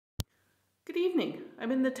Good evening.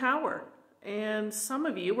 I'm in the tower, and some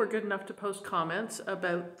of you were good enough to post comments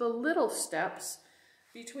about the little steps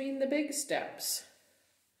between the big steps,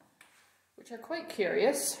 which are quite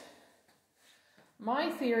curious. My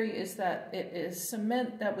theory is that it is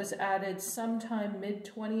cement that was added sometime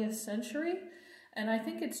mid-20th century, and I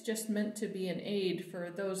think it's just meant to be an aid for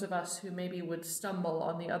those of us who maybe would stumble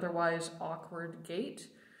on the otherwise awkward gait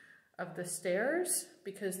of the stairs,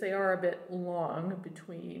 because they are a bit long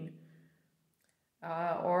between.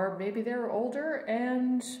 Or maybe they're older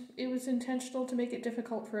and it was intentional to make it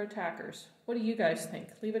difficult for attackers. What do you guys think?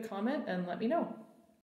 Leave a comment and let me know.